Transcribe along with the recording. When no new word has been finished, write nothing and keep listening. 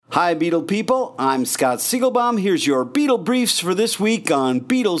Hi, Beatle people. I'm Scott Siegelbaum. Here's your Beatle briefs for this week on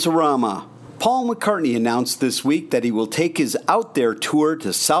Beatles-orama. Paul McCartney announced this week that he will take his Out There tour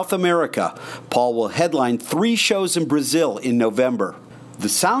to South America. Paul will headline 3 shows in Brazil in November. The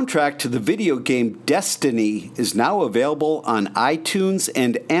soundtrack to the video game Destiny is now available on iTunes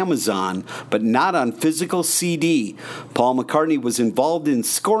and Amazon, but not on physical CD. Paul McCartney was involved in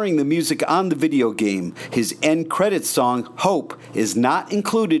scoring the music on the video game. His end credits song, Hope, is not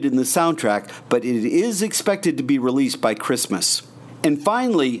included in the soundtrack, but it is expected to be released by Christmas. And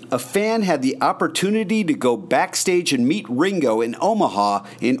finally, a fan had the opportunity to go backstage and meet Ringo in Omaha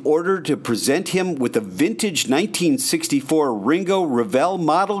in order to present him with a vintage 1964 Ringo Revell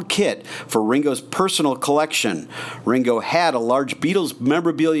model kit for Ringo's personal collection. Ringo had a large Beatles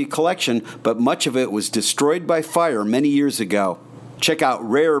memorabilia collection, but much of it was destroyed by fire many years ago. Check out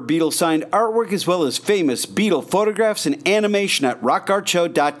rare Beatles-signed artwork as well as famous Beatle photographs and animation at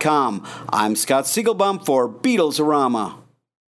rockartshow.com. I'm Scott Siegelbaum for Beatles-orama.